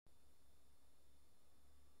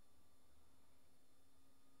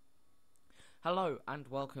Hello and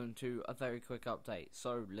welcome to a very quick update,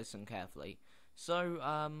 so listen carefully.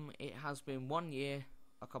 It has been 1 year,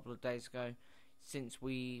 a couple of days ago, since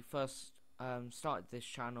we first started this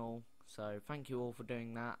channel, so thank you all for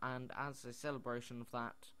doing that, and as a celebration of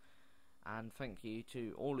that, and thank you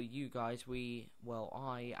to all of you guys,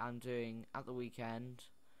 I am doing, at the weekend,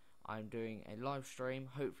 I'm doing a live stream,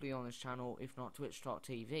 hopefully on this channel, if not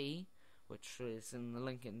twitch.tv, which is in the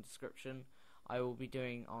link in the description. I will be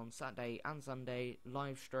doing on Saturday and Sunday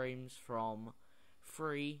live streams from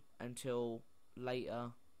 3 until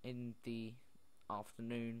later in the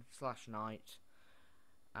afternoon / night,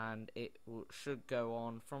 and it should go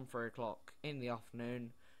on from 3 o'clock in the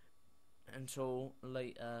afternoon until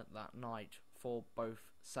later that night for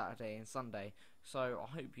both Saturday and Sunday. So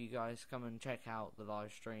I hope you guys come and check out the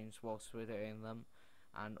live streams whilst we're doing them,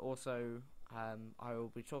 and also I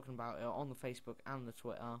will be talking about it on the Facebook and the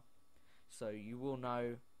Twitter. So you will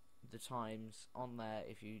know the times on there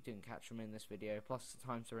if you didn't catch them in this video, plus the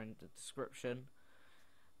times are in the description.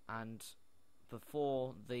 And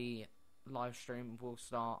before the live stream will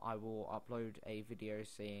start, I will upload a video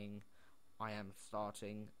saying I am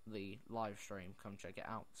starting the live stream. Come check it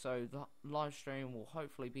out. So the live stream will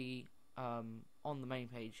hopefully be on the main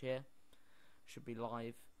page here. Should be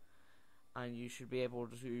live, and you should be able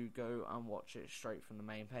to go and watch it straight from the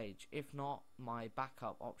main page. If not, my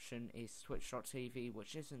backup option is twitch.tv,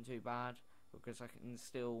 which isn't too bad because I can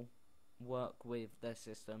still work with their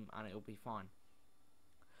system and it'll be fine.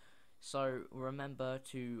 So remember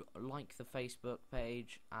to like the Facebook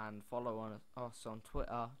page and follow us on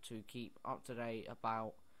Twitter to keep up to date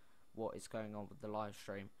about what is going on with the live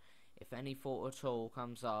stream. If any fault at all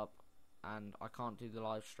comes up and I can't do the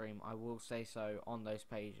live stream, I will say so on those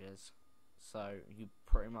pages. So you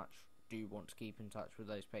pretty much do want to keep in touch with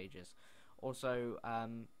those pages. Also,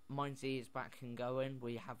 Mindsy is back and going.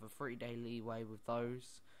 We have a 3-day leeway with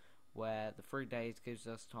those, where the 3 days gives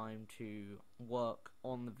us time to work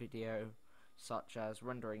on the video, such as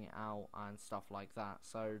rendering it out and stuff like that.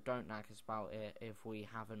 So don't nag us about it if we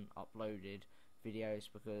haven't uploaded videos,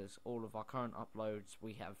 because all of our current uploads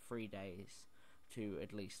we have 3 days to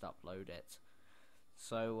at least upload it.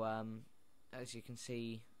 So as you can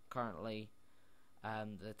see, currently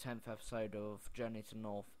the 10th episode of Journey to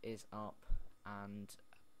North is up, and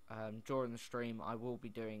during the stream I will be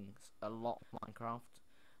doing a lot of Minecraft.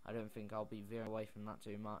 I don't think I'll be veering away from that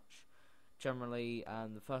too much. Generally,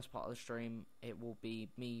 the first part of the stream, it will be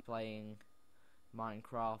me playing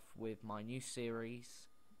Minecraft with my new series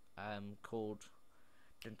called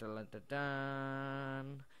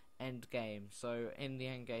End Game. So in the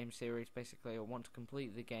End Game series, basically I want to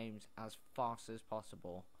complete the games as fast as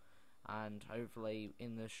possible, and hopefully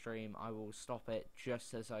in the stream I will stop it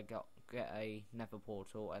just as I get a nether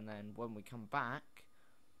portal, and then when we come back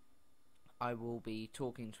I will be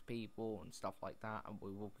talking to people and stuff like that, and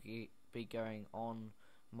we will be going on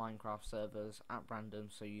Minecraft servers at random,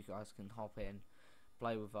 so you guys can hop in,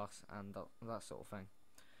 play with us and that sort of thing.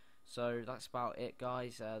 So that's about it,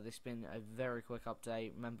 guys. This has been a very quick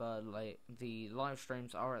update. Remember, the live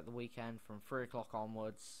streams are at the weekend from 3 o'clock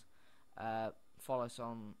onwards. Follow us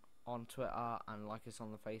on Twitter and like us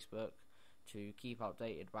on the Facebook to keep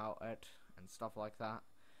updated about it and stuff like that.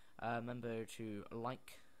 Remember to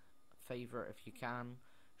favorite if you can,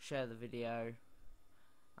 share the video,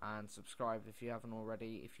 and subscribe if you haven't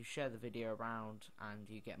already. If you share the video around and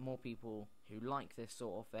you get more people who like this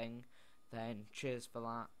sort of thing, then cheers for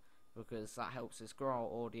that, because that helps us grow our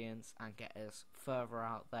audience and get us further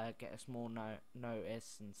out there, get us more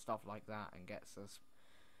notice and stuff like that, and gets us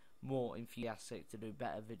more enthusiastic to do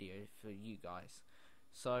better videos for you guys.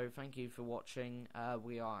 So thank you for watching.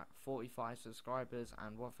 We are at 45 subscribers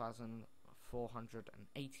and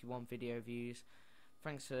 1,481 video views.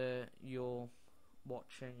 Thanks for your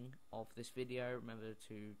watching of this video. Remember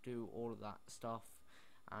to do all of that stuff,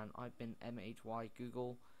 and I've been MHY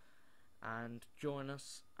Google, and join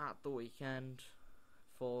us at the weekend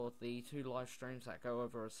for the 2 live streams that go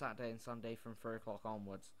over a Saturday and Sunday from 3 o'clock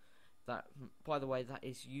onwards. That, by the way, that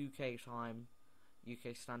is UK time,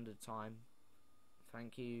 UK Standard Time.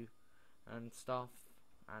 Thank you and stuff,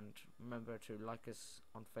 and remember to like us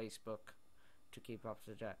on Facebook to keep up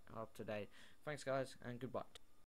to date. Thanks, guys, and goodbye.